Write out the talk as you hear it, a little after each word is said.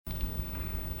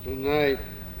Tonight,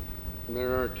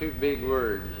 there are two big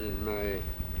words in my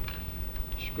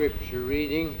scripture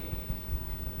reading.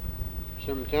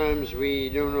 Sometimes we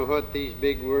don't know what these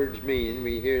big words mean.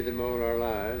 We hear them all our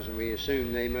lives, and we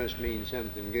assume they must mean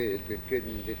something good, but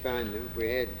couldn't define them if we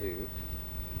had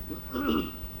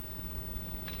to.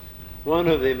 One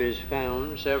of them is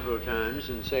found several times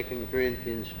in 2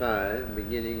 Corinthians 5,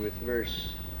 beginning with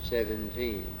verse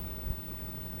 17.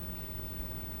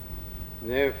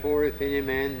 Therefore, if any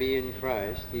man be in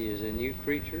Christ, he is a new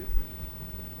creature.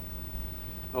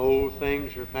 Old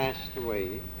things are passed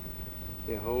away.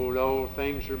 Behold, all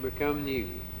things are become new.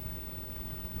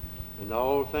 And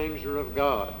all things are of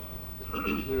God,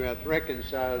 who hath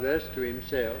reconciled us to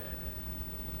himself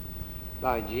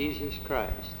by Jesus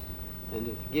Christ, and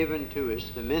hath given to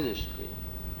us the ministry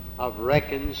of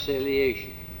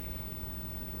reconciliation.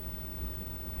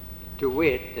 To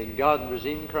wit, that God was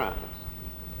in Christ,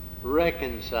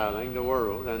 reconciling the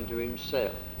world unto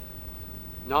himself,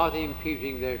 not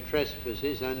imputing their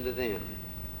trespasses unto them,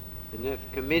 and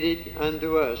hath committed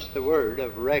unto us the word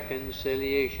of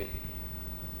reconciliation.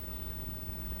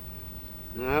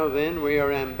 Now then, we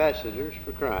are ambassadors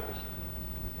for Christ,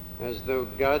 as though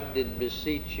God did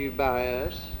beseech you by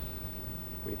us.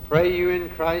 We pray you in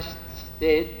Christ's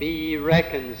stead, be ye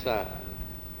reconciled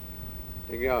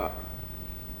to God.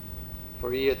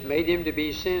 For he hath made him to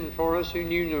be sin for us who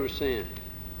knew no sin,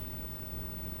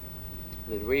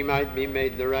 that we might be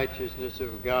made the righteousness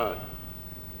of God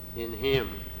in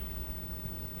him.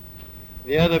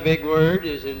 The other big word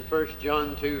is in 1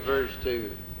 John 2, verse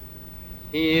 2.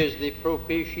 He is the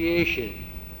propitiation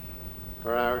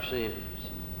for our sins,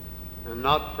 and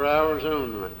not for ours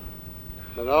only,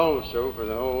 but also for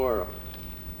the whole world.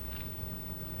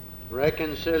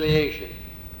 Reconciliation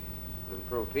and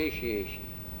propitiation.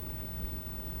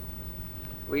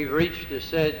 We've reached a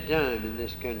sad time in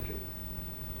this country.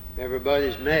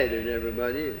 Everybody's mad at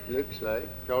everybody, it looks like,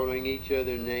 calling each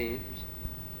other names.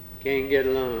 Can't get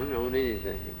along on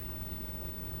anything.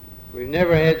 We've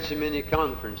never had so many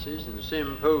conferences and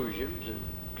symposiums and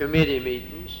committee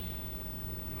meetings.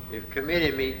 If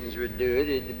committee meetings would do it,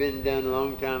 it'd have been done a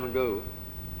long time ago.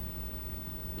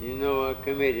 You know, a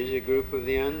committee is a group of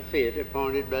the unfit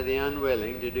appointed by the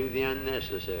unwilling to do the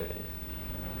unnecessary.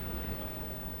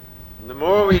 And the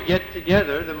more we get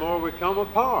together, the more we come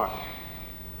apart.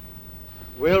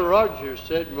 Will Rogers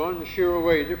said one sure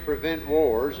way to prevent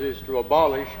wars is to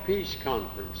abolish peace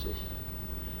conferences.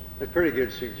 A pretty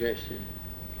good suggestion.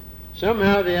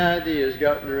 Somehow the idea has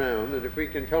gotten around that if we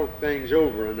can talk things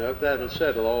over enough, that'll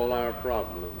settle all our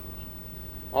problems.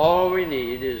 All we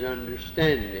need is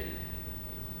understanding.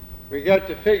 We got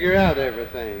to figure out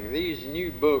everything. These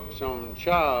new books on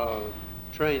child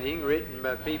training written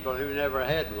by people who never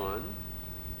had one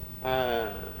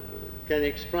can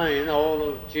explain all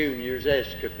of Junior's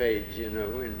escapades,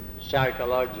 in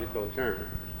psychological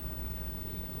terms.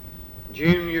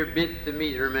 Junior bit the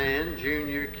meter man.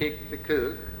 Junior kicked the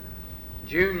cook.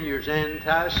 Junior's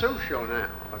antisocial now,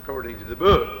 according to the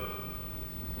book.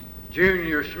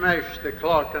 Junior smashed the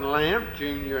clock and lamp.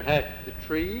 Junior hacked the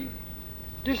tree.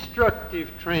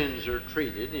 Destructive trends are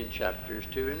treated in chapters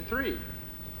 2 and 3.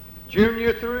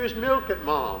 Junior threw his milk at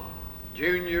Mom.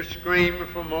 Junior screamed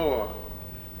for more.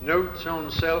 Notes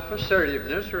on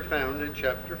self-assertiveness are found in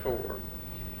chapter 4.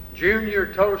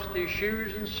 Junior tossed his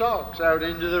shoes and socks out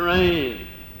into the rain.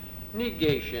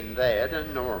 Negation that,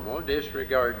 and normal,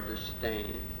 disregard the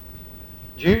stain.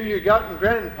 Junior got in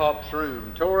Grandpop's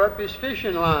room, tore up his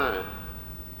fishing line.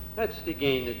 That's to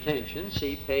gain attention,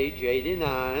 see page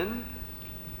 89.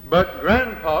 But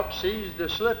Grandpop seized the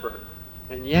slipper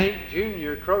and yanked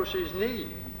Junior across his knee,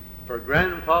 for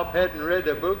Grandpop hadn't read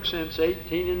a book since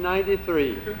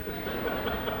 1893.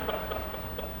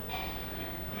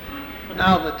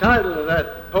 Now, the title of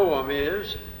that poem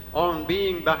is On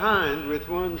Being Behind with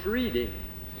One's Reading.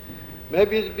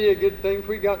 Maybe it'd be a good thing if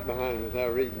we got behind with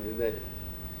our reading today.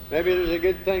 Maybe it was a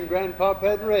good thing Grandpop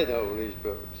hadn't read all these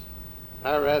books.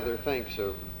 I rather think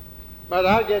so. But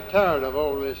I get tired of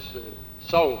all this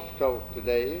soft talk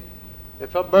today.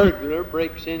 If a burglar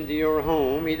breaks into your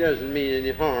home, he doesn't mean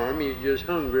any harm. He's just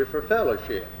hungry for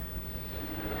fellowship.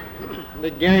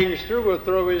 The gangster will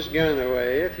throw his gun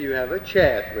away if you have a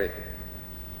chat with him.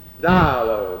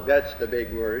 Dialogue, that's the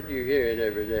big word. You hear it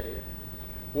every day.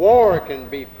 War can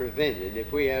be prevented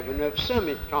if we have enough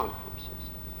summit conferences.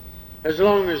 As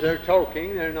long as they're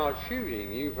talking, they're not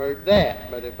shooting. You've heard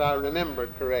that. But if I remember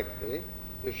correctly,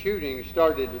 the shooting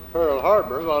started at Pearl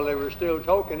Harbor while they were still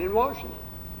talking in Washington.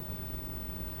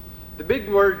 The big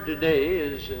word today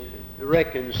is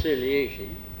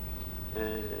reconciliation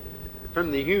from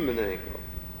the human angle.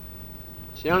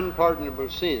 It's the unpardonable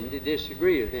sin to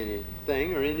disagree with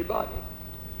anything or anybody.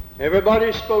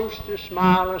 Everybody's supposed to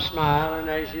smile a smile, and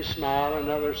as you smile,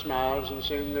 another smiles, and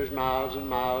soon there's miles and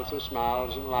miles of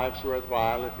smiles, and life's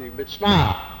worthwhile if you but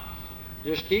smile.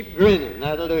 Just keep grinning,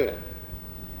 that'll do it.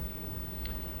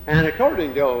 And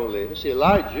according to all this,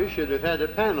 Elijah should have had a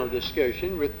panel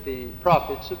discussion with the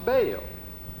prophets of Baal.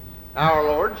 Our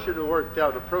Lord should have worked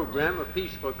out a program of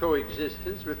peaceful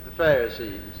coexistence with the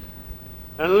Pharisees.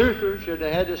 And Luther should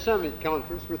have had a summit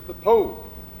conference with the Pope.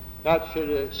 That should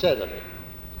have settled it.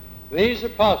 These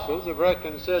apostles of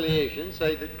reconciliation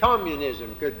say that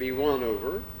communism could be won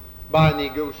over by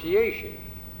negotiation.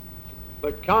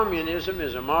 But communism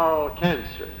is a moral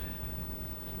cancer.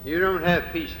 You don't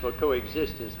have peaceful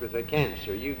coexistence with a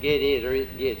cancer. You get it or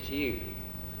it gets you.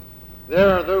 There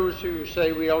are those who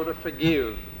say we ought to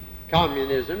forgive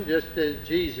communism just as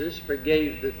Jesus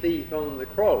forgave the thief on the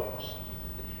cross.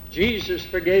 Jesus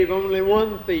forgave only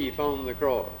one thief on the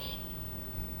cross.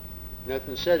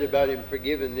 Nothing said about him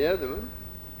forgiving the other one.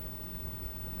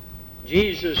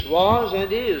 Jesus was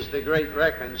and is the great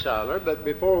reconciler, but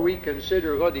before we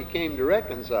consider what he came to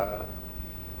reconcile,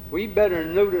 we better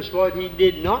notice what he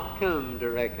did not come to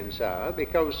reconcile,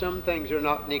 because some things are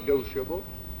not negotiable.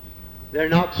 They're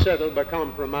not settled by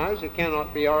compromise. They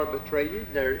cannot be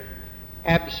arbitrated. They're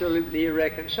absolutely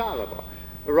irreconcilable.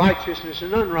 Righteousness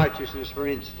and unrighteousness, for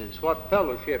instance. What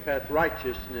fellowship hath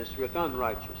righteousness with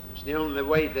unrighteousness? The only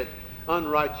way that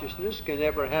unrighteousness can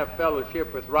ever have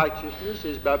fellowship with righteousness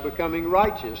is by becoming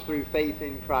righteous through faith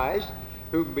in Christ,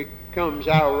 who becomes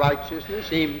our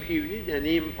righteousness, imputed and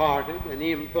imparted and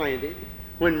implanted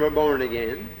when we're born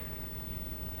again.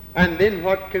 And then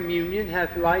what communion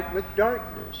hath light with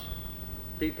darkness?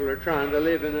 People are trying to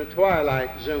live in a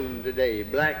twilight zone today.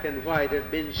 Black and white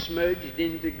have been smudged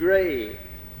into gray.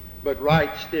 But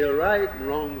right's still right and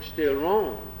wrong's still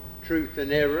wrong. Truth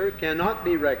and error cannot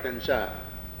be reconciled.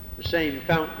 The same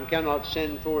fountain cannot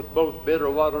send forth both bitter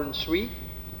water and sweet.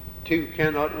 Two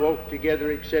cannot walk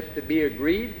together except to be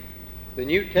agreed. The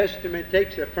New Testament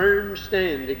takes a firm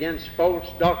stand against false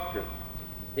doctrine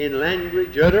in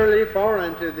language utterly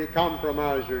foreign to the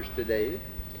compromisers today.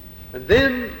 And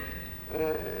then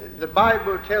the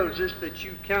Bible tells us that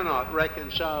you cannot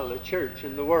reconcile the church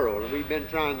and the world. And we've been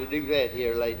trying to do that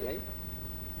here lately.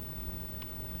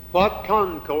 What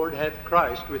concord hath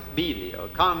Christ with Belial?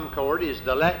 Concord is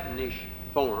the Latinish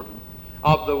form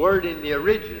of the word in the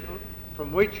original,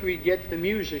 from which we get the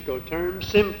musical term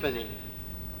symphony.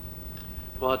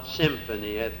 What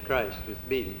symphony hath Christ with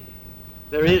Belial?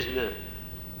 There is none.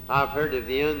 I've heard of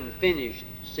the unfinished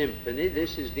symphony.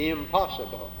 This is the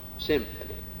impossible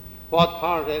symphony. What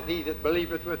part hath he that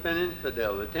believeth with an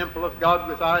infidel? The temple of God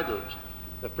with idols.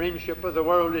 The friendship of the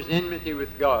world is enmity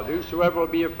with God. Whosoever will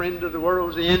be a friend of the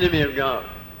world is the enemy of God.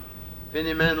 If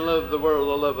any man love the world,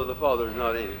 the love of the Father is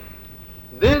not in him.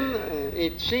 Then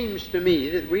it seems to me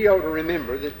that we ought to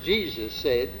remember that Jesus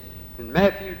said in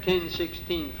Matthew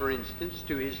 10:16, for instance,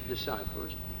 to his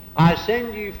disciples, I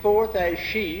send you forth as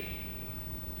sheep,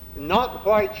 not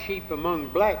white sheep among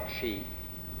black sheep,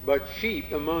 but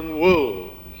sheep among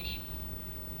wolves.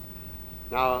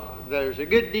 Now, there's a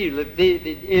good deal of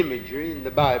vivid imagery in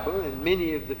the Bible, and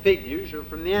many of the figures are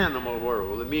from the animal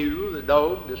world. The mule, the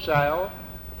dog, the sow,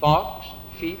 the fox,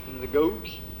 sheep, and the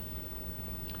goats.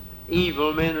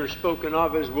 Evil men are spoken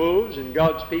of as wolves, and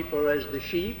God's people as the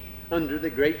sheep under the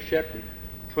great shepherd.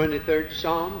 23rd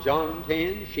Psalm, John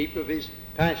 10, sheep of his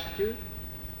pasture.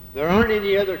 There aren't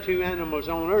any other two animals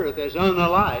on earth as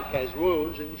unalike as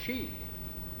wolves and sheep.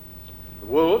 The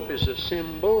wolf is a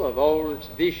symbol of all that's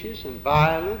vicious and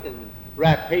violent and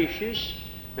rapacious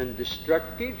and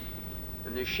destructive.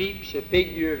 And the sheep's a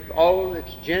figure of all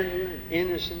that's gentle and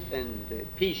innocent and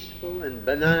peaceful and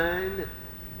benign.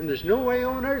 And there's no way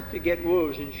on earth to get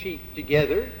wolves and sheep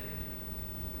together.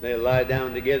 They'll lie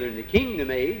down together in the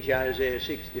kingdom age, Isaiah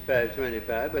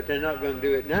 65:25, but they're not going to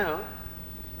do it now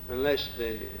unless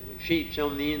the sheep's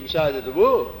on the inside of the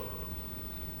wolf.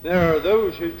 There are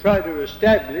those who try to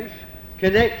establish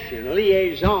connection,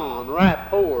 liaison,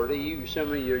 rapport, to use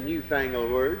some of your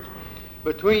newfangled words,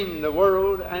 between the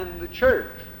world and the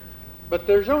church. But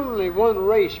there's only one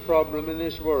race problem in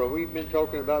this world. We've been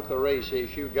talking about the race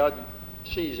issue. God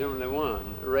sees only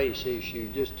one race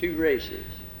issue, just two races.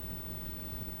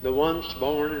 The once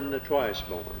born and the twice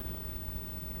born.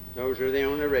 Those are the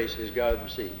only races God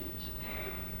sees.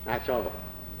 That's all.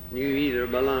 You either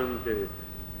belong to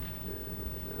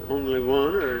only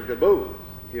one or to both.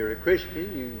 If you're a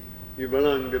Christian, you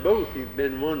belong to both. You've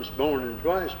been once born and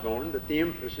twice born, but the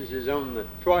emphasis is on the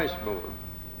twice born.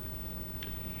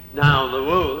 Now, the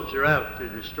wolves are out to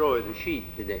destroy the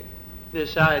sheep today.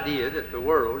 This idea that the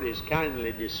world is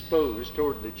kindly disposed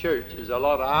toward the church is a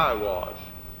lot of eyewash.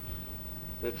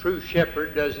 The true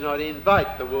shepherd does not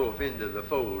invite the wolf into the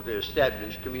fold to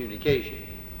establish communication.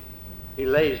 He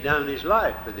lays down his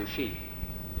life for the sheep.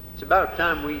 It's about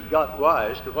time we got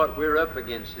wise to what we're up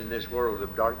against in this world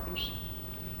of darkness.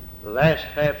 The last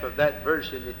half of that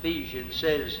verse in Ephesians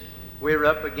says we're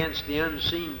up against the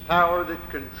unseen power that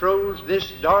controls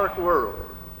this dark world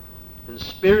and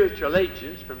spiritual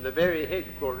agents from the very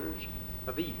headquarters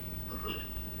of evil.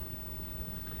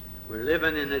 We're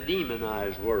living in a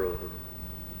demonized world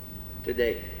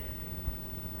today.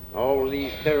 All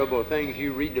these terrible things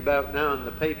you read about now in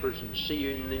the papers and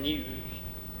see in the news.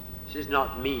 This is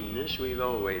not meanness. We've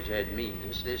always had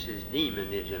meanness. This is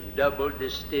demonism, double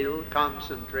distilled,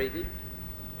 concentrated.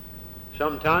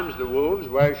 Sometimes the wolves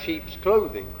wear sheep's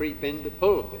clothing, creep into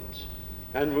pulpits,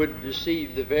 and would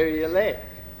deceive the very elect.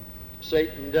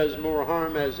 Satan does more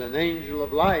harm as an angel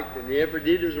of light than he ever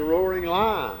did as a roaring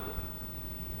lion.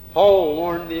 Paul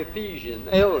warned the Ephesian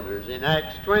elders in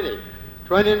Acts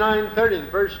 29:30, in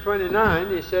verse 29,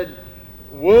 he said,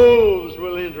 wolves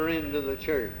will enter into the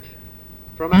church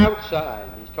from outside.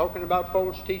 He's talking about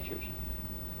false teachers.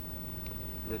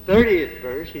 In the 30th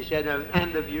verse, he said,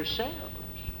 and of yourselves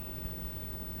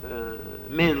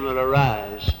men will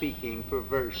arise speaking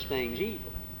perverse things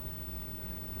evil.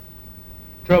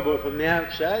 Trouble from the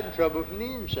outside and trouble from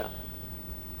the inside.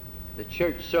 The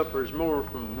church suffers more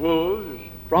from wolves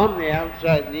from the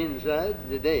outside and inside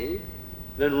today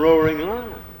than roaring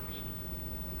lions.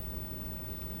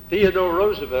 Theodore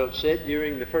Roosevelt said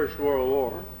during the First World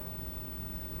War,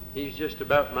 he's just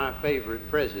about my favorite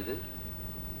president,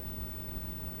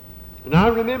 and I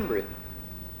remember him.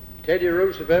 Teddy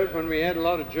Roosevelt, when we had a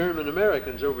lot of German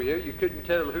Americans over here, you couldn't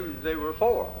tell who they were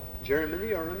for,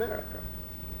 Germany or America.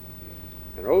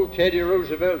 And old Teddy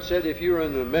Roosevelt said, if you're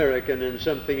an American and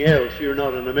something else, you're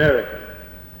not an American.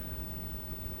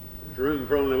 There's room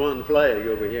for only one flag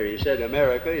over here. He said,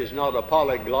 America is not a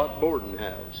polyglot boarding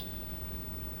house.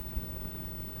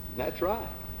 That's right.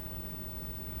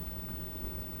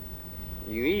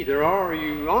 You either are or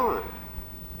you aren't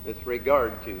with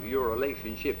regard to your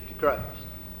relationship to Christ.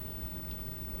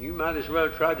 You might as well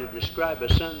try to describe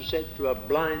a sunset to a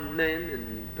blind man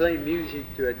and play music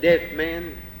to a deaf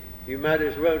man. You might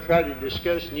as well try to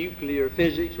discuss nuclear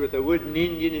physics with a wooden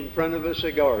Indian in front of a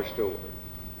cigar store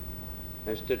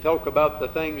as to talk about the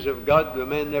things of God to a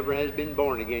man never has been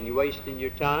born again. You're wasting your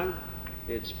time.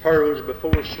 It's pearls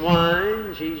before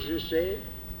swine, Jesus said.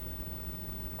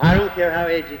 I don't care how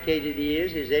educated he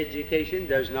is, his education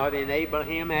does not enable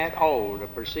him at all to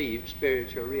perceive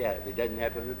spiritual reality. It doesn't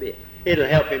happen a bit. It'll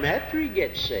help him after he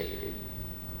gets saved,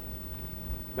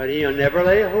 but he'll never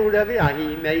lay hold of it.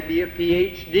 He may be a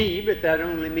PhD, but that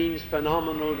only means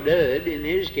phenomenal dud in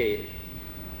his case.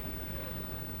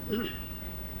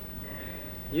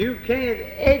 You can't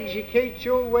educate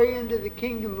your way into the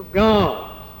kingdom of God.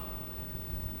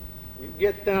 You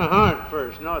get the heart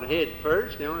first, not head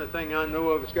first. The only thing I know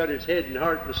of that's got its head and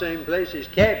heart in the same place is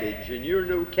cabbage, and you're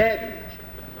no cabbage.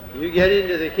 You get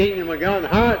into the kingdom of God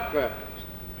heart first.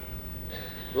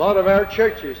 A lot of our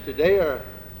churches today are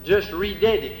just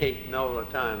rededicating all the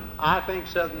time. I think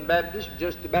Southern Baptists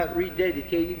just about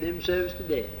rededicated themselves to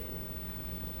death.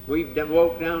 We've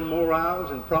walked down more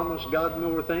aisles and promised God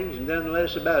more things and done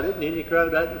less about it than any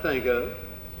crowd I can think of.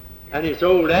 And it's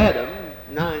old Adam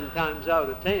 9 times out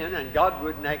of 10, and God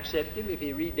wouldn't accept him if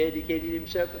he rededicated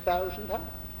himself 1,000 times.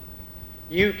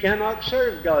 You cannot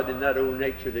serve God in that old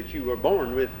nature that you were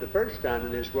born with the first time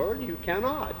in this world. You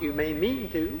cannot. You may mean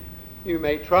to. You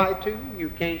may try to. You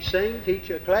can't sing,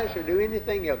 teach a class, or do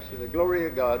anything else for the glory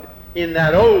of God in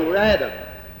that old Adam.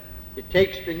 It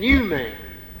takes the new man.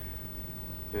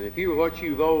 And if you're what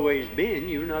you've always been,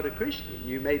 you're not a Christian.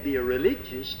 You may be a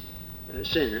religious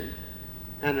sinner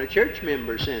and a church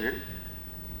member sinner,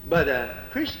 but a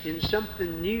Christian's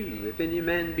something new. If any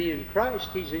man be in Christ,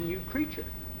 he's a new creature.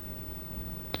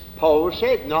 Paul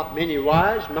said, not many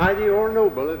wise, mighty, or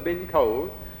noble have been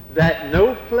called, that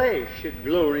no flesh should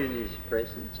glory in his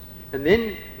presence. And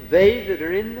then they that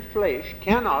are in the flesh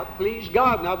cannot please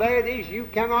God. Now there it is. You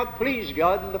cannot please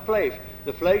God in the flesh.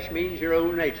 The flesh means your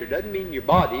old nature. It doesn't mean your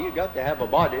body. You've got to have a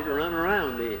body to run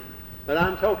around in. But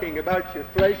I'm talking about your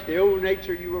flesh, the old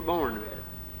nature you were born with.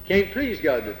 Can't please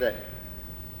God with that.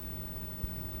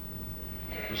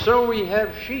 And so we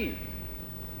have sheep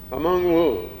among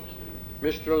wolves.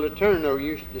 Mr. Letourneau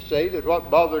used to say that what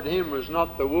bothered him was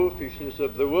not the wolfishness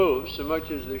of the wolves so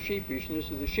much as the sheepishness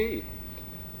of the sheep.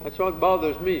 That's what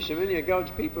bothers me. So many of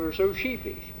God's people are so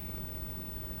sheepish.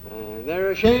 They're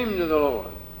ashamed of the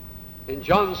Lord. In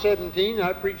John 17,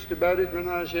 I preached about it when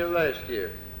I was here last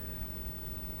year.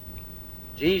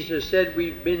 Jesus said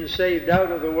we've been saved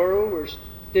out of the world. We're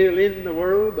still in the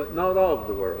world, but not of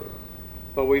the world.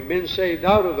 But we've been saved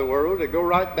out of the world to go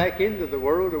right back into the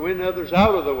world to win others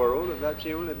out of the world, and that's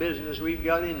the only business we've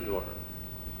got in the world.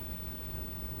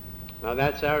 Now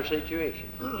that's our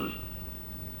situation.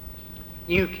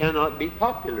 You cannot be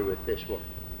popular with this world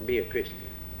and be a Christian.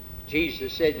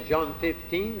 Jesus said in John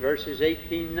 15, verses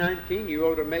 18, 19, you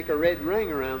ought to make a red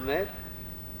ring around that.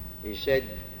 He said,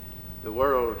 the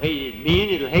world hated me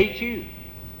and it'll hate you.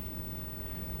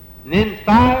 And then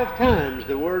 5 times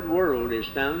the word world is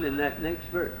found in that next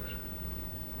verse.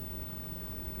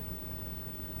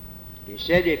 He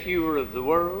said if you were of the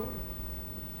world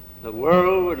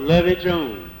would love its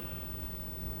own.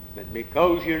 But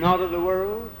because you're not of the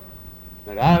world,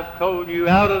 but I've called you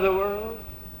out of the world,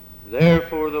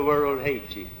 therefore the world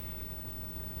hates you.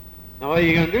 Now what are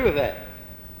you going to do with that?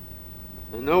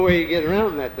 There's no way you get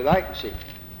around that I can see.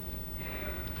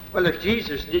 Well, if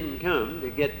Jesus didn't come to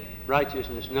get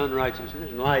righteousness and unrighteousness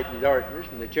and light and darkness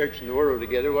and the church and the world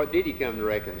together, what did he come to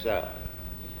reconcile?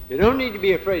 You don't need to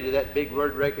be afraid of that big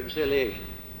word reconciliation.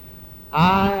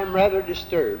 I am rather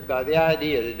disturbed by the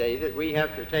idea today that we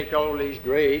have to take all these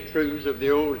great truths of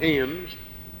the old hymns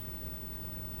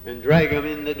and drag them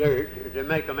in the dirt to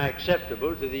make them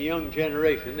acceptable to the young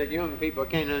generation, that young people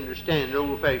can't understand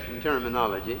old-fashioned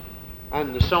terminology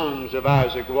and the songs of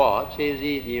Isaac Watts, his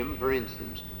idiom, for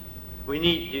instance. We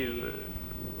need to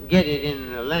get it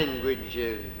in the language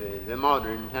of the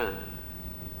modern time.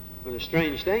 Well, the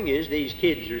strange thing is these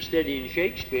kids are studying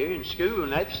Shakespeare in school,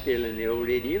 and that's still in the old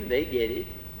idiom. They get it.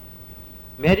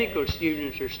 Medical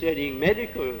students are studying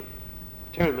medical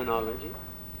terminology.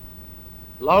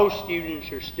 Law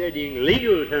students are studying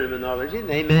legal terminology, and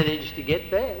they manage to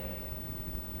get that.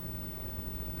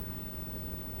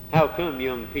 How come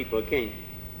young people can't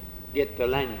get the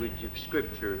language of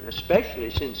Scripture,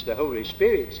 especially since the Holy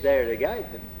Spirit's there to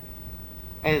guide them,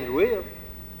 and will?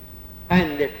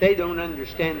 And if they don't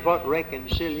understand what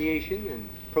reconciliation and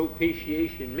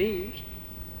propitiation means,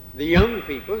 the young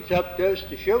people, it's up to us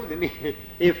to show them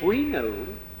if we know,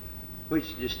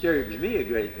 which disturbs me a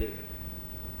great deal.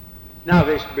 Now,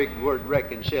 this big word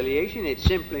reconciliation, it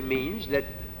simply means that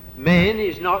man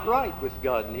is not right with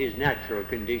God in his natural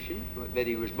condition that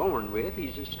he was born with.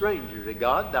 He's a stranger to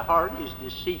God. The heart is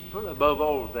deceitful above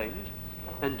all things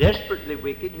and desperately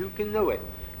wicked. Who can know it?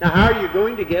 Now, how are you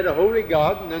going to get a holy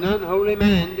God and an unholy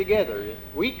man together?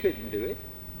 We couldn't do it.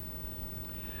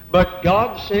 But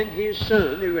God sent his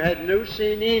Son, who had no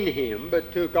sin in him,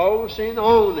 but took all sin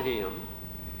on him.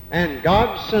 And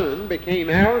God's Son became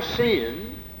our sin,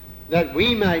 that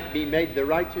we might be made the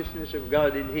righteousness of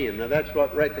God in him. Now, that's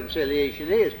what reconciliation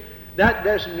is. That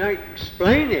doesn't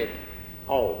explain it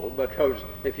all, because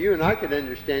if you and I could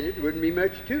understand it, there wouldn't be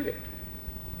much to it.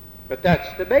 But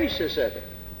that's the basis of it.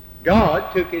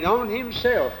 God took it on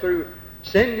himself through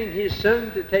sending his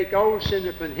Son to take all sin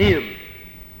upon him.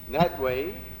 That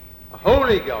way, a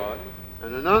holy God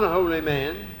and an unholy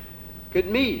man could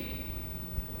meet.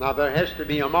 Now, there has to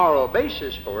be a moral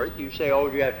basis for it. You say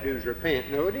all you have to do is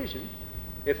repent. No, it isn't.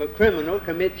 If a criminal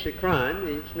commits a crime,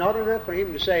 it's not enough for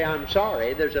him to say, I'm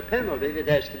sorry. There's a penalty that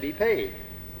has to be paid.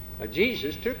 Now,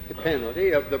 Jesus took the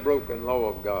penalty of the broken law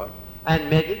of God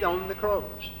and met it on the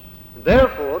cross.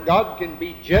 Therefore, God can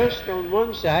be just on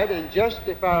one side and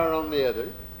justifier on the other,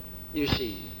 you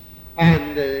see.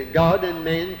 And God and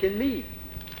man can meet.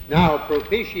 Now,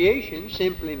 propitiation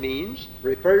simply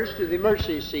refers to the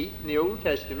mercy seat in the Old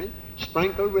Testament,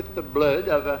 sprinkled with the blood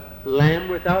of a lamb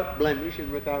without blemish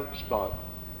and without spot.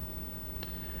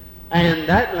 And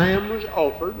that lamb was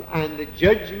offered, and the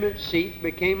judgment seat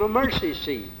became a mercy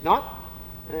seat, not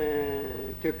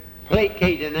to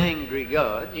placate an angry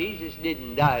God. Jesus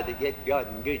didn't die to get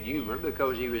God in good humor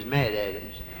because he was mad at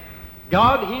us.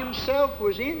 God himself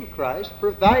was in Christ,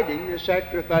 providing the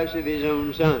sacrifice of his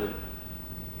own Son.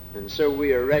 And so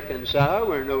we are reconciled.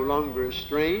 We're no longer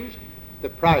estranged. The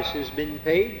price has been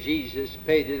paid. Jesus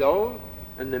paid it all.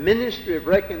 And the ministry of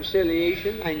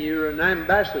reconciliation, and you're an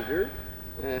ambassador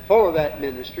for that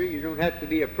ministry, you don't have to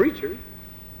be a preacher,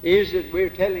 is that we're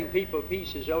telling people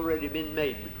peace has already been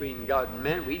made between God and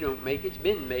man. We don't make it. It's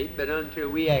been made, but until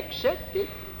we accept it,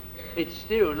 it's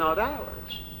still not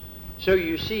ours. So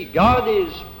you see, God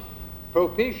is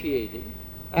propitiating,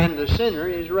 and the sinner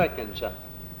is reconciled.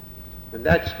 And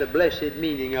that's the blessed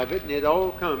meaning of it, and it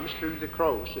all comes through the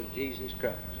cross of Jesus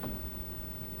Christ.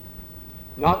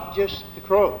 Not just the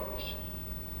cross,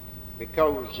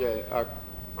 because a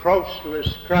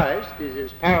crossless Christ is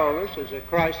as powerless as a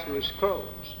Christless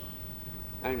cross.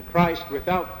 And Christ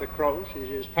without the cross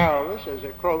is as powerless as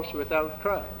a cross without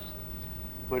Christ.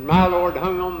 When my Lord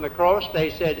hung on the cross, they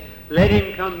said, let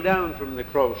him come down from the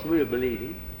cross. We'll believe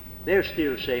him. They're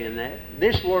still saying that.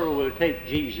 This world will take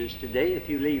Jesus today if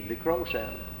you leave the cross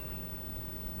out.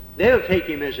 They'll take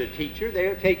him as a teacher.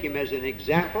 They'll take him as an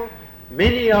example.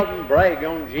 Many of them brag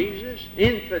on Jesus.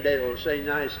 Infidels say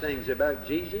nice things about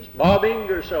Jesus. Bob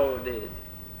Ingersoll did.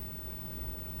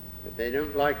 But they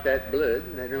don't like that blood,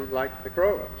 and they don't like the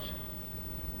cross.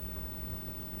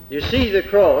 You see the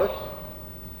cross.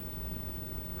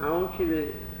 I want you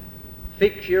to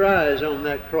fix your eyes on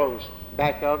that cross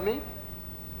back of me.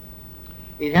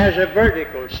 It has a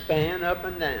vertical span up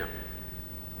and down.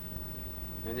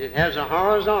 And it has a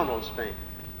horizontal span.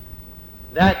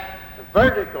 That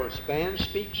vertical span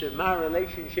speaks of my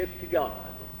relationship to God.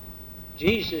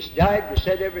 Jesus died to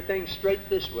set everything straight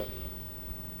this way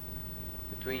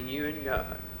between you and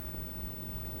God.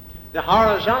 The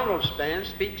horizontal span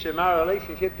speaks of my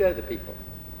relationship to other people.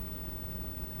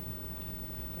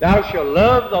 Thou shalt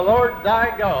love the Lord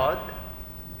thy God.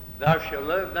 Thou shalt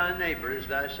love thy neighbor as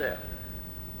thyself.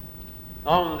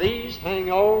 On these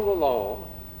hang all the law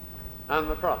and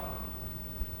the prophet.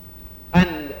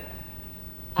 And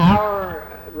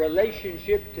our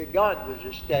relationship to God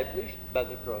was established by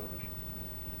the cross.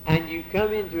 And you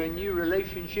come into a new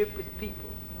relationship with people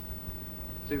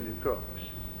through the cross.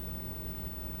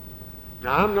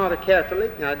 Now, I'm not a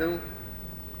Catholic, and I don't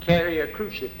carry a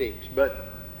crucifix, but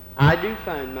I do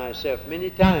find myself many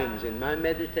times in my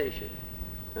meditation,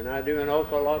 and I do an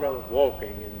awful lot of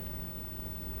walking and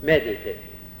meditating.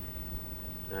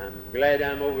 I'm glad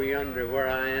I'm over yonder where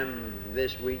I am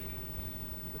this week,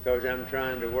 because I'm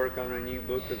trying to work on a new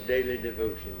book of daily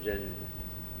devotions, and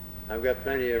I've got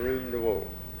plenty of room to walk.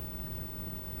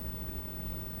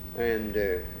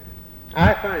 And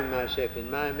I find myself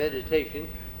in my meditation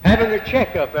having a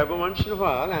checkup every once in a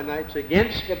while, and it's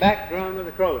against the background of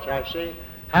the cross. I say,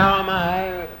 how am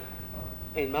I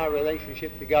in my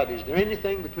relationship to God? Is there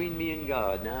anything between me and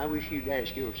God? Now, I wish you'd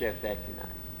ask yourself that tonight.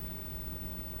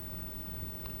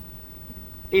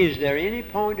 Is there any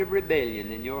point of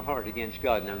rebellion in your heart against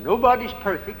God? Now, nobody's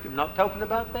perfect. I'm not talking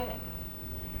about that.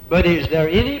 But is there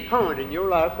any point in your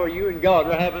life where you and God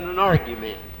are having an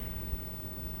argument?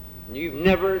 And you've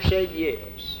never said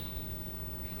yes.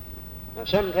 Now,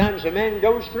 sometimes a man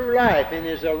goes through life and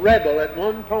is a rebel at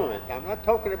one point. I'm not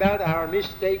talking about our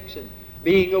mistakes and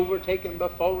being overtaken by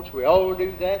faults. We all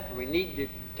do that, and we need to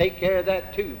take care of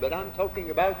that too. But I'm talking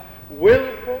about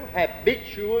willful,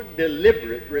 habitual,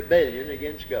 deliberate rebellion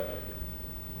against God.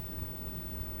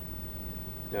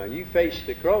 Now, you face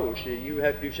the cross, so you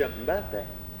have to do something about that.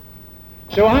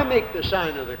 So I make the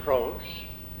sign of the cross,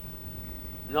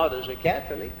 not as a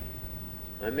Catholic.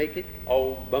 I make it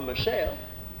all by myself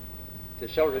to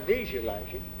sort of visualize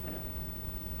it.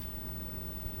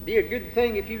 Be a good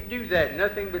thing if you do that.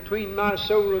 Nothing between my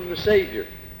soul and the Savior.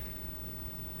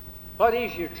 What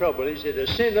is your trouble? Is it a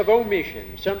sin of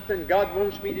omission? Something God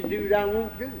wants me to do that I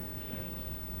won't do?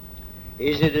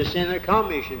 Is it a sin of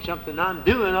commission? Something I'm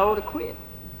doing I ought to quit?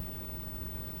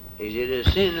 Is it a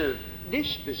sin of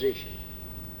disposition?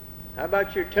 How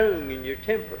about your tongue and your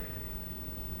temper?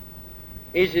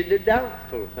 Is it a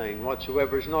doubtful thing?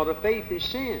 Whatsoever is not of faith is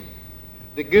sin.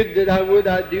 The good that I would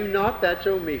I do not, that's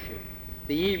omission.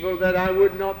 The evil that I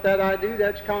would not that I do,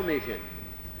 that's commission.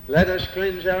 Let us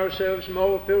cleanse ourselves from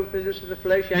all filthiness of the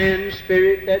flesh and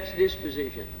spirit, that's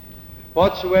disposition.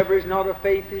 Whatsoever is not of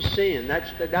faith is sin.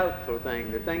 That's the doubtful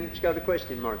thing, the thing that's got a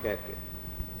question mark after it.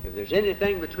 If there's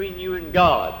anything between you and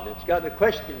God that's got a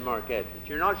question mark after it,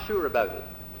 you're not sure about it,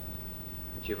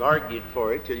 but you've argued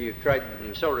for it till you've tried,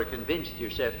 you sort of convinced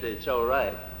yourself that it's all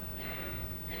right.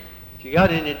 If you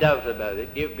got any doubt about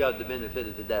it, give God the benefit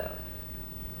of the doubt.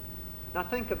 Now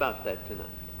think about that tonight.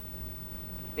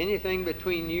 Anything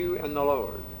between you and the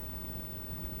Lord.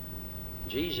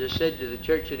 Jesus said to the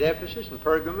church at Ephesus and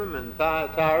Pergamum and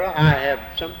Thyatira, I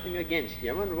have something against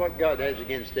you. I wonder what God has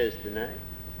against us tonight.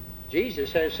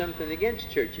 Jesus has something against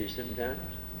churches sometimes.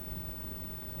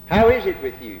 How is it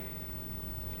with you?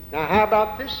 Now, how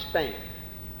about this span?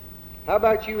 How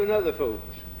about you and other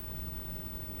folks?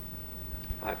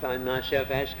 I find myself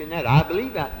asking that. I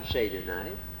believe I can say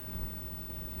tonight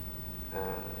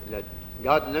that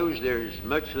God knows there's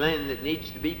much land that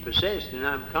needs to be possessed, and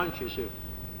I'm conscious of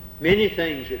many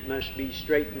things that must be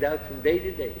straightened out from day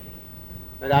to day.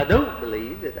 But I don't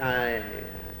believe that I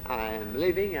am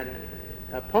living at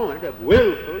a point of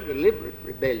willful, deliberate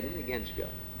rebellion against God.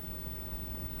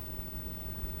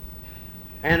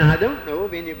 And I don't know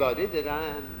of anybody that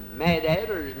I'm mad at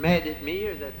or is mad at me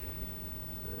or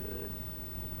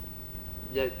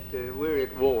that we're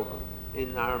at war.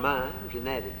 in our minds and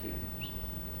attitudes.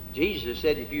 Jesus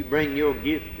said, if you bring your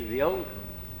gift to the altar,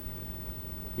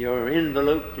 your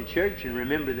envelope to church, and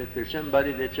remember that there's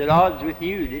somebody that's at odds with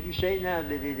you. Didn't say now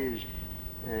that it is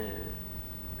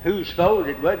whose fault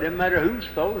it was. Doesn't matter whose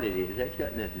fault it is. That's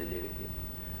got nothing to do with it.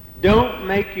 Don't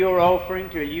make your offering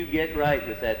till you get right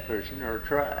with that person, or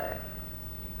try.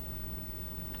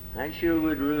 That sure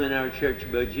would ruin our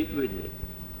church budget, wouldn't it?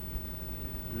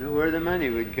 You know where the money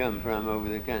would come from over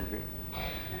the country.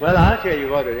 Well, I'll tell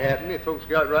you what would happen. If folks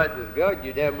got right with God,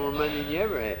 you'd have more money than you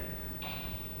ever had.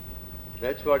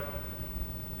 That's what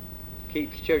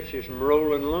keeps churches from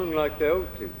rolling along like they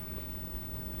ought to.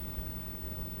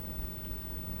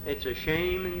 It's a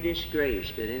shame and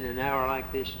disgrace that in an hour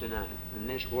like this tonight, when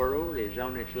this world is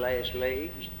on its last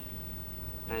legs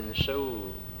and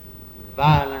so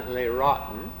violently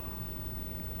rotten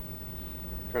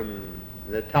from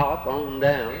the top on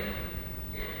down,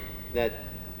 that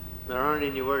there aren't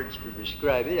any words to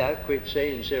describe it. I've quit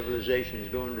saying civilization's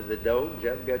going to the dogs.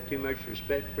 I've got too much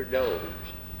respect for dogs.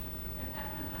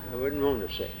 I wouldn't want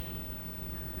to say it.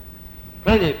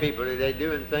 Plenty of people today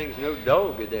doing things no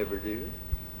dog could ever do.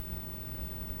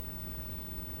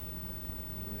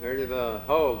 I heard of a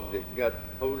hog that got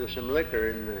hold of some liquor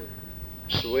in the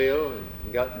swill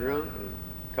and got drunk and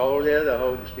called the other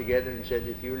hogs together and said,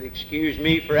 if you'll excuse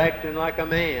me for acting like a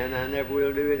man, I never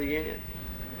will do it again.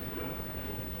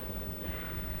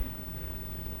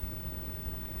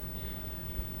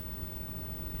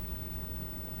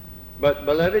 But,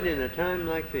 beloved, in a time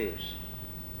like this,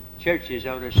 churches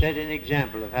ought to set an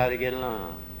example of how to get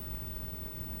along.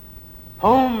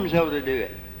 Homes ought to do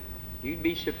it. You'd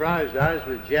be surprised. I was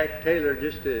with Jack Taylor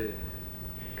just a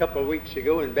couple of weeks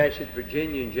ago in Bassett,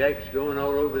 Virginia, and Jack's going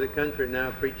all over the country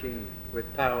now preaching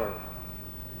with power.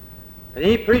 And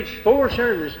he preached 4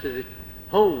 sermons to the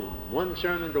home. 1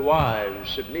 sermon to wives,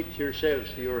 submit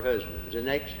yourselves to your husbands. The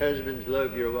next, husbands,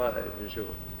 love your wives, and so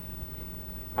on.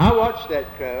 I watched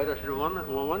that crowd. I said, I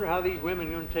wonder how these women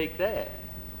are going to take that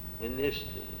in this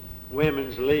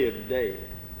women's lib day.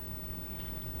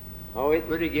 Oh, it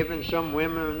would have given some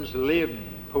women's lib,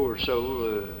 poor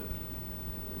soul.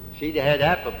 She'd have had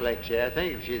apoplexy, I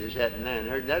think, if she'd have sat down and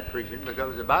heard that preaching,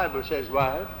 because the Bible says,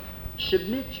 wife,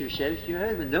 submit yourselves to your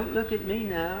husband. Don't look at me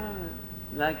now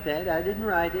like that. I didn't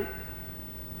write it.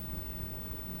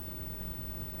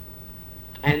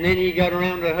 And then he got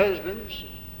around to husbands.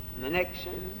 And the next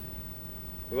sermon,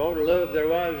 who ought to love their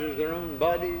wives as their own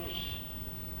bodies.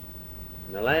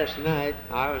 And the last night,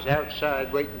 I was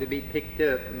outside waiting to be picked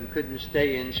up and couldn't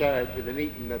stay inside for the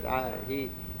meeting, but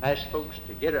he asked folks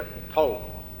to get up and talk.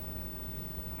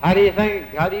 How do you think?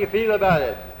 How do you feel about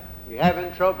it? You're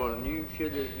having trouble, and you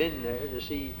should have been there to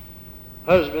see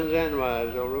husbands and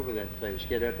wives all over that place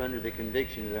get up under the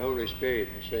conviction of the Holy Spirit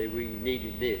and say, we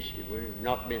needed this. We've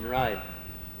not been right.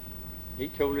 He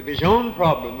told of his own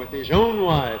problem with his own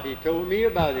wife. He told me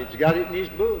about it. He's got it in his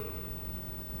book.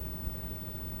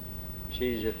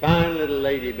 She's a fine little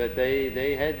lady, but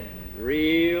they had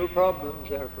real problems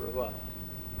there for a while,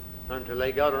 until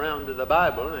they got around to the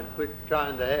Bible and quit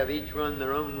trying to have each one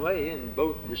their own way, and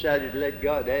both decided to let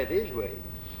God have his way.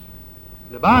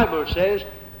 The Bible says,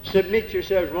 submit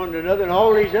yourselves one to another and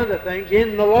all these other things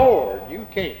in the Lord. You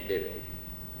can't do it.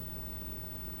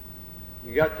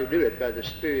 You got to do it by the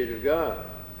Spirit of God.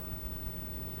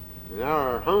 And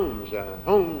our homes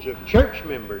of church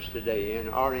members today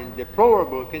are in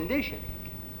deplorable condition.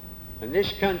 And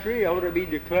this country ought to be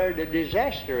declared a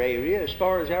disaster area as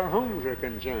far as our homes are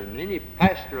concerned. Any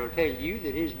pastor will tell you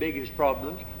that his biggest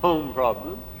problems, home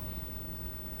problems.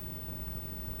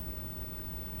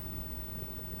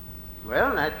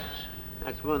 Well,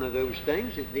 that's one of those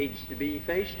things that needs to be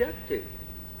faced up to.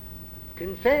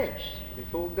 Confess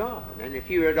before God. And if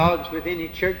you're at odds with any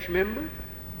church member,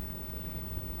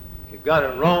 if you've got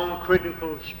a wrong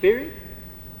critical spirit,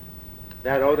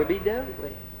 that ought to be dealt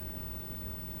with.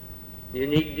 You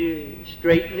need to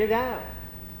straighten it out.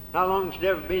 How long's it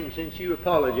ever been since you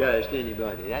apologized to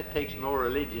anybody? That takes more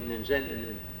religion than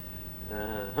sending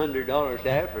 $100 to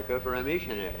Africa for a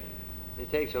missionary.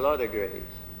 It takes a lot of grace.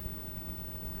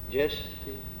 Just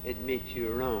to admit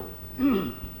you're wrong.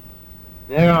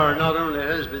 There are not only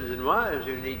husbands and wives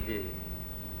who need to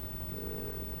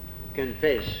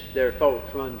confess their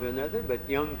faults one to another, but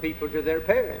young people to their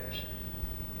parents.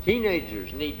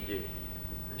 Teenagers need to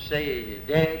say,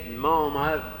 Dad and Mom,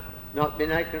 I've not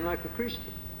been acting like a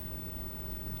Christian.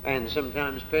 And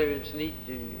sometimes parents need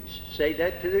to say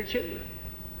that to their children.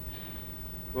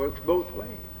 Works both ways.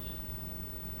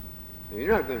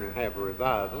 You're not going to have a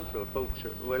revival till folks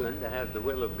are willing to have the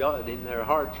will of God in their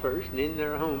hearts first, and in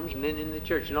their homes, and then in the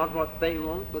church. Not what they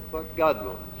want, but what God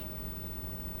wants.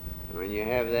 And when you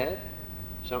have that,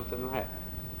 something will happen.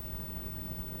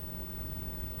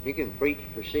 You can preach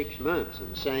for 6 months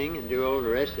and sing and do all the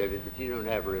rest of it, but you don't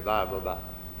have a revival by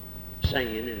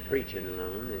singing and preaching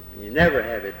alone. You never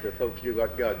have it till folks do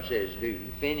what God says do.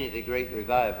 Finney, the great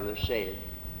revivalists, said,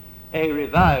 a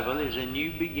revival is a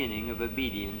new beginning of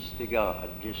obedience to God.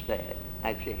 Just that.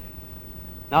 That's it.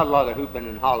 Not a lot of hooping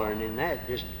and hollering in that,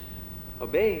 just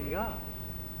obeying God.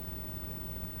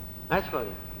 That's what it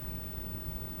is.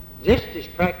 Just as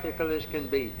practical as can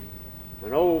be.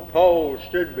 When old Paul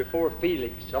stood before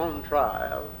Felix on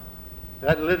trial,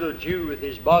 that little Jew with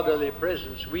his bodily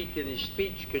presence weak and his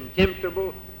speech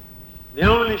contemptible, the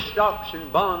only stocks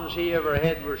and bonds he ever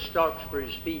had were stocks for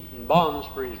his feet and bonds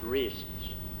for his wrists.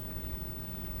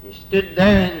 He stood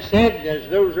there and said,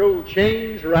 as those old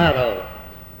chains rattled,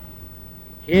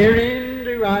 herein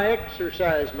do I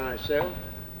exercise myself,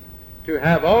 to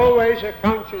have always a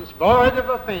conscience void of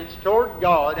offense toward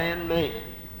God and man.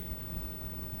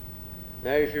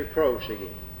 There's your cross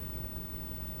again.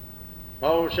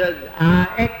 Paul said, I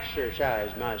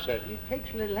exercise myself. It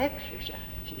takes a little exercise,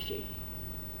 you see.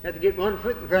 You have to get one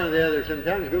foot in front of the other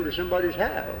sometimes, go to somebody's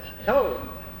house. Tell them.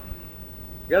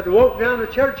 You have to walk down to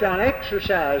church and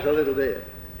exercise a little bit.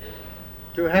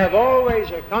 To have always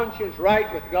a conscience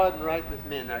right with God and right with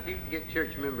men. Now, if you can get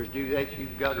church members to do that,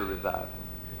 you've got a revival.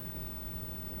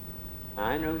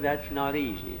 I know that's not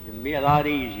easy. It would be a lot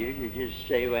easier to just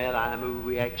say, well, I move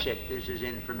we accept this as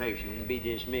information and be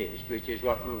dismissed, which is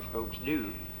what most folks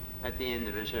do at the end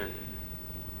of a sermon.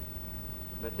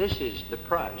 But this is the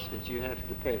price that you have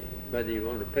to pay. Whether you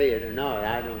want to pay it or not,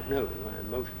 I don't know.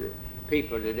 Most of the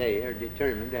people today are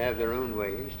determined to have their own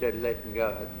way instead of letting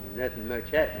God. Nothing much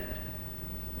happens.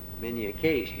 Many a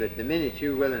case. But the minute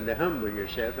you're willing to humble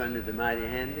yourself under the mighty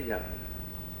hand of God,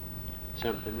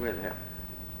 something will happen.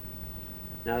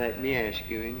 Now let me ask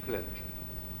you in closing.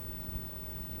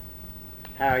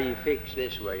 How are you fixed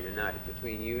this way tonight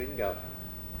between you and God?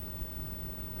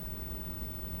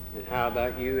 And how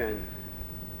about you and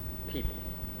people?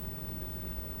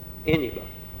 Anybody.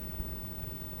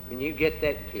 When you get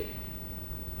that clear,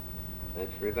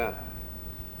 that's revival.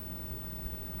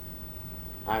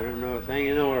 I don't know a thing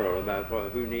in the world about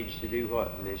who needs to do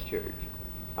what in this church.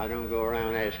 I don't go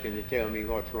around asking to tell me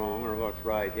what's wrong or what's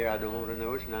right here. I don't want to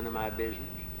know. It's none of my business.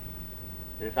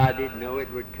 And if I did know,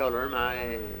 it would color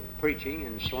my preaching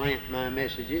and slant my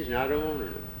messages, and I don't want to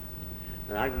know.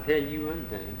 But I can tell you one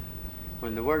thing.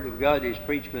 When the Word of God is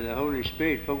preached by the Holy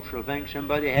Spirit, folks will think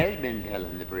somebody has been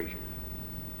telling the preacher.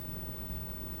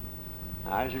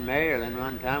 I was in Maryland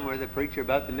one time where the preacher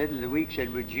about the middle of the week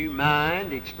said, would you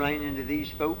mind explaining to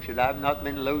these folks that I've not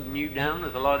been loading you down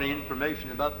with a lot of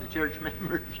information about the church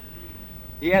members?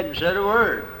 He hadn't said a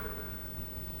word.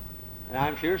 And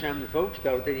I'm sure some of the folks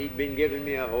thought that he'd been giving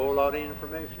me a whole lot of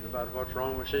information about what's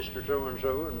wrong with sister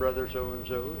so-and-so and brother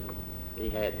so-and-so. And he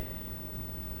hadn't.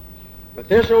 But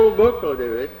this old book will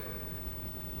do it.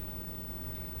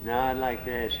 Now I'd like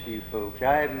to ask you folks,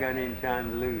 I haven't got any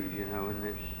time to lose, in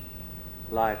this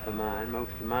life of mine.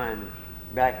 Most of mine's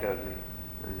back of me,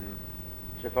 and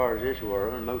so far as this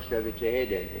world, and most of it's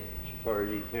ahead of me, as far as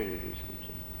eternity is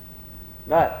concerned.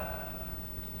 But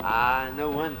I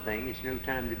know one thing, it's no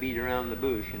time to beat around the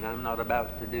bush, and I'm not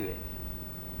about to do it.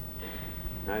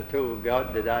 And I told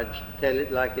God that I'd tell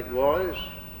it like it was.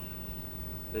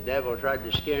 The devil tried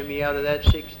to scare me out of that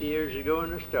 60 years ago,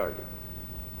 and I started.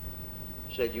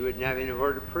 Said you wouldn't have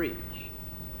anywhere to preach.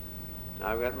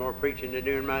 I've got more preaching to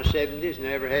do in my 70s than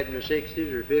I ever had in my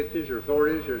 60s or 50s or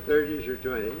 40s or 30s or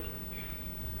 20s.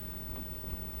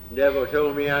 The devil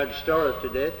told me I'd starve to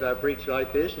death if I preached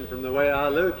like this, and from the way I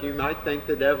look, you might think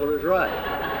the devil is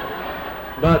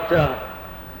right. But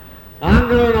I'm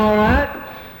doing all right.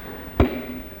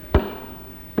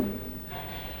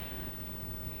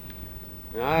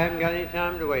 I haven't got any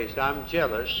time to waste. I'm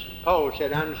jealous. Paul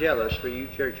said, I'm jealous for you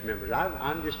church members.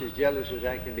 I'm just as jealous as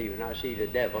I can be when I see the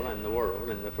devil and the world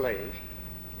and the flesh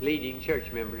leading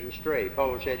church members astray.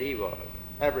 Paul said he was.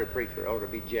 Every preacher ought to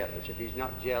be jealous. If he's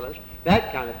not jealous,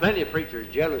 plenty of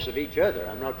preachers jealous of each other.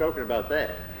 I'm not talking about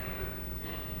that.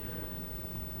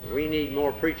 We need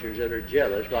more preachers that are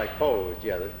jealous like Paul was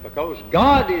jealous, because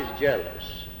God is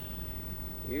jealous.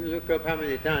 You look up how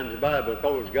many times the Bible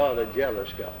calls God a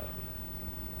jealous God.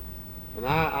 And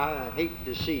I hate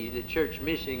to see the church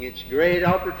missing its great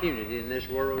opportunity in this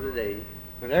world today,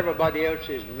 when everybody else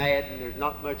is mad and there's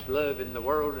not much love in the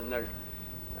world, and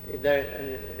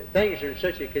things are in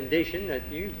such a condition that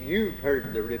you've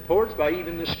heard the reports by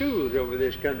even the schools over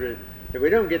this country. If we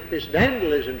don't get this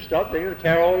vandalism stopped, they're going to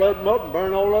tear all of them up and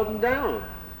burn all of them down.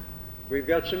 We've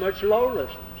got so much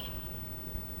lawlessness.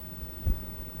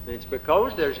 It's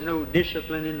because there's no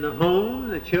discipline in the home.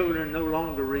 The children no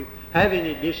longer have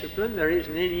any discipline. There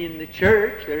isn't any in the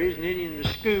church. There isn't any in the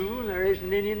school. There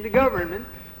isn't any in the government.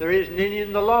 There isn't any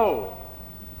in the law.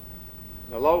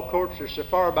 The law courts are so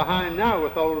far behind now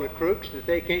with all the crooks that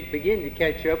they can't begin to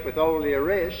catch up with all the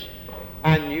arrests.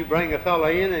 And you bring a fellow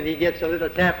in and he gets a little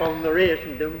tap on the wrist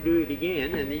and don't do it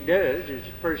again, and he does. It's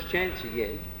the first chance he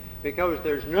gets. Because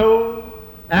there's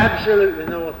absolutely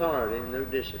no authority and no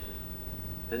discipline.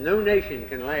 And no nation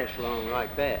can last long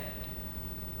like that.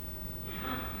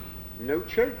 No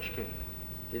church can.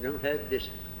 You don't have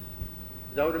discipline.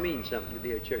 It ought to mean something to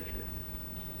be a churchman.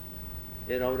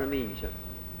 It ought to mean something.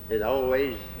 It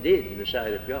always did in the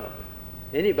sight of God.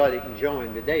 Anybody can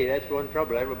join today. That's one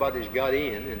trouble. Everybody's got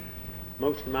in, and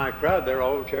most of my crowd, they're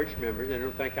all church members. They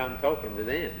don't think I'm talking to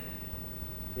them.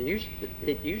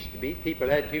 It used to be people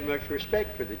had too much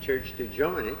respect for the church to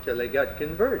join it till they got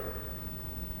converted.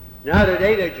 Now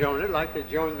today they join it like they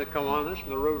joined the Kiwanis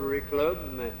and the Rotary Club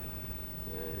and the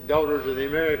Daughters of the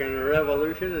American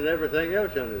Revolution and everything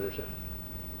else under the sun.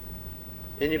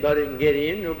 Anybody can get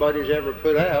in, nobody's ever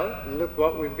put out, and look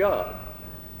what we've got.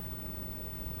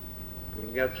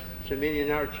 We've got so many in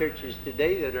our churches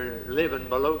today that are living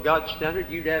below God's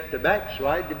standard, you'd have to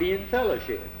backslide to be in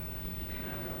fellowship.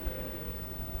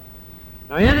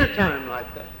 Now in a time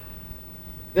like that,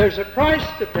 there's a price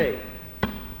to pay.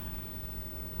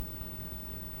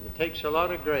 It takes a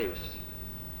lot of grace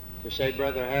to say,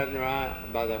 Brother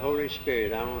Havner, by the Holy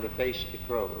Spirit, I want to face the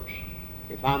cross.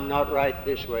 If I'm not right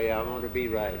this way, I want to be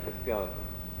right with God.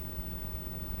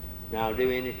 Now I'll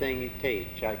do anything it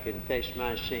takes. I confess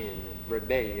my sin of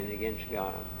rebellion against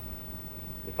God.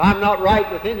 If I'm not right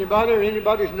with anybody or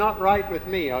anybody's not right with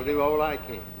me, I'll do all I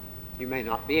can. You may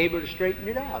not be able to straighten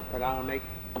it out, but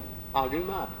I'll do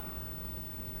my part.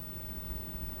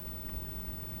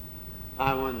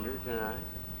 I wonder tonight,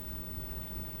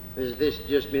 has this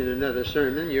just been another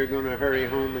sermon? You're going to hurry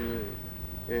home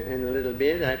in a little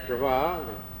bit after a while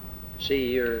to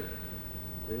see your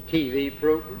TV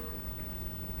program,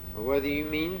 or whether you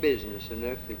mean business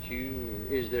enough that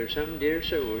is there some dear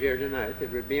soul here tonight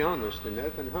that would be honest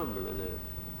enough and humble enough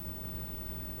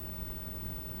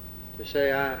to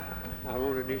say, I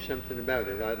want to do something about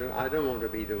it. I don't want to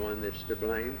be the one that's to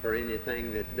blame for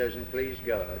anything that doesn't please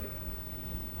God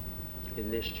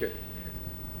in this church.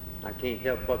 I can't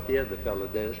help what the other fellow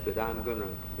does, but I'm going to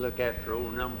look after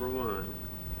old number one.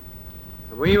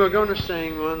 And we were going to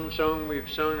sing one song we've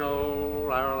sung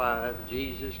all our lives.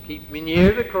 Jesus, keep me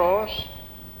near the cross,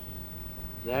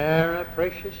 there a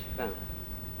precious fountain.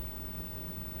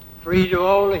 Free to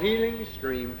all the healing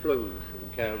stream flows from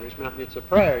Calvary's mountain. It's a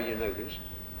prayer, you notice.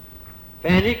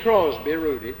 Fanny Crosby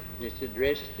wrote it, and it's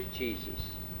addressed to Jesus.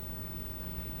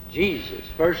 Jesus,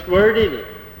 first word in it.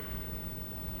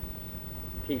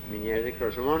 Keep me near the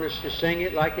cross. I want us to sing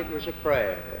it like it was a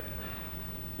prayer.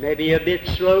 Maybe a bit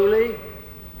slowly,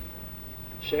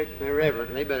 certainly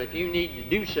reverently, but if you need to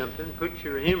do something, put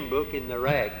your hymn book in the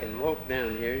rack and walk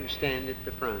down here and stand at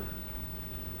the front.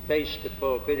 Face the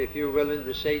pulpit if you're willing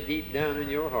to say deep down in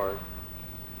your heart,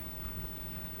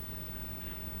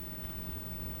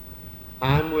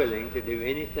 I'm willing to do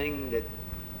anything that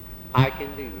I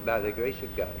can do by the grace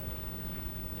of God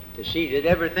to see that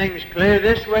everything's clear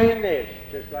this way and this,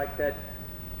 just like that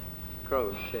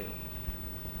cross said.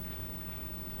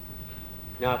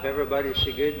 Now, if everybody's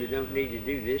so good we don't need to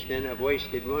do this, then I've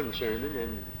wasted one sermon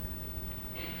and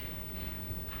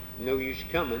no use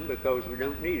coming because we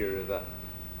don't need a revival.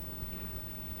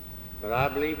 But I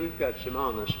believe we've got some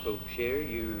honest folks here.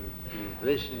 You've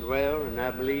listened well, and I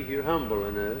believe you're humble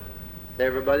enough.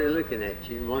 Everybody looking at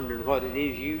you and wondering what it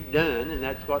is you've done, and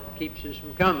that's what keeps us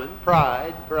from coming.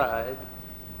 Pride.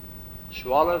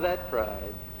 Swallow that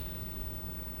pride.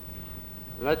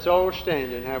 Let's all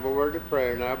stand and have a word of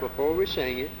prayer now before we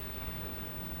sing it.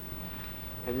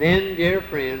 And then, dear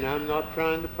friend, I'm not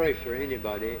trying to pressure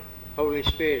anybody. Holy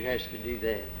Spirit has to do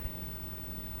that.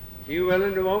 If you're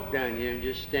willing to walk down here and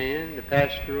just stand, the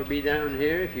pastor will be down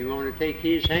here. If you want to take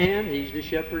his hand, he's the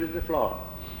shepherd of the flock.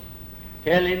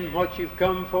 Tell him what you've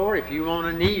come for. If you want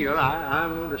to kneel, I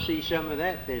want to see some of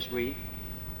that this week.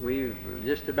 We've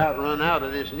just about run out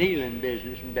of this kneeling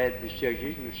business in Baptist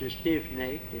churches. We're so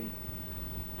stiff-necked and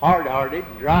hard-hearted,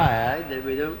 dry-eyed that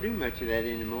we don't do much of that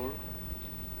anymore.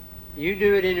 You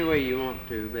do it any way you want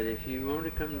to, but if you want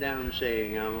to come down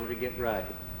saying, I want to get right,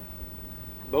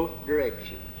 both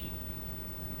directions.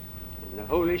 And the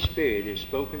Holy Spirit has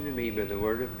spoken to me by the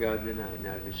Word of God tonight.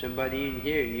 Now, if there's somebody in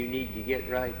here you need to get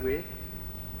right with,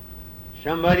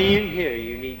 somebody in here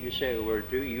you need to say a word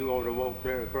to, you ought to walk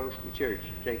there across the church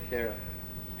and take their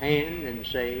hand and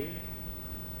say,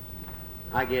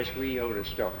 I guess we ought to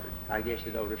start. I guess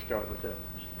it ought to start with us.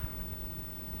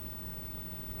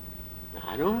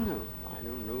 I don't know. I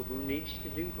don't know who needs to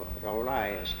do what. All I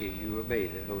ask is you obey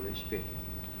the Holy Spirit.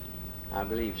 I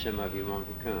believe some of you want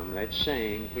to come. Let's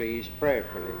sing, please,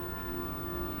 prayerfully.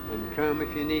 And come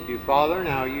if you need to. Father,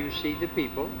 now you see the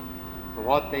people for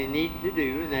what they need to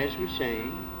do, and as we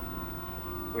sing,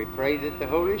 we pray that the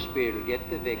Holy Spirit will get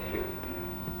the victory,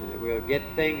 and that we'll get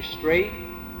things straight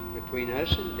between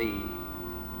us and thee,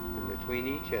 and between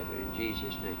each other. In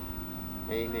Jesus' name,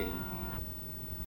 amen.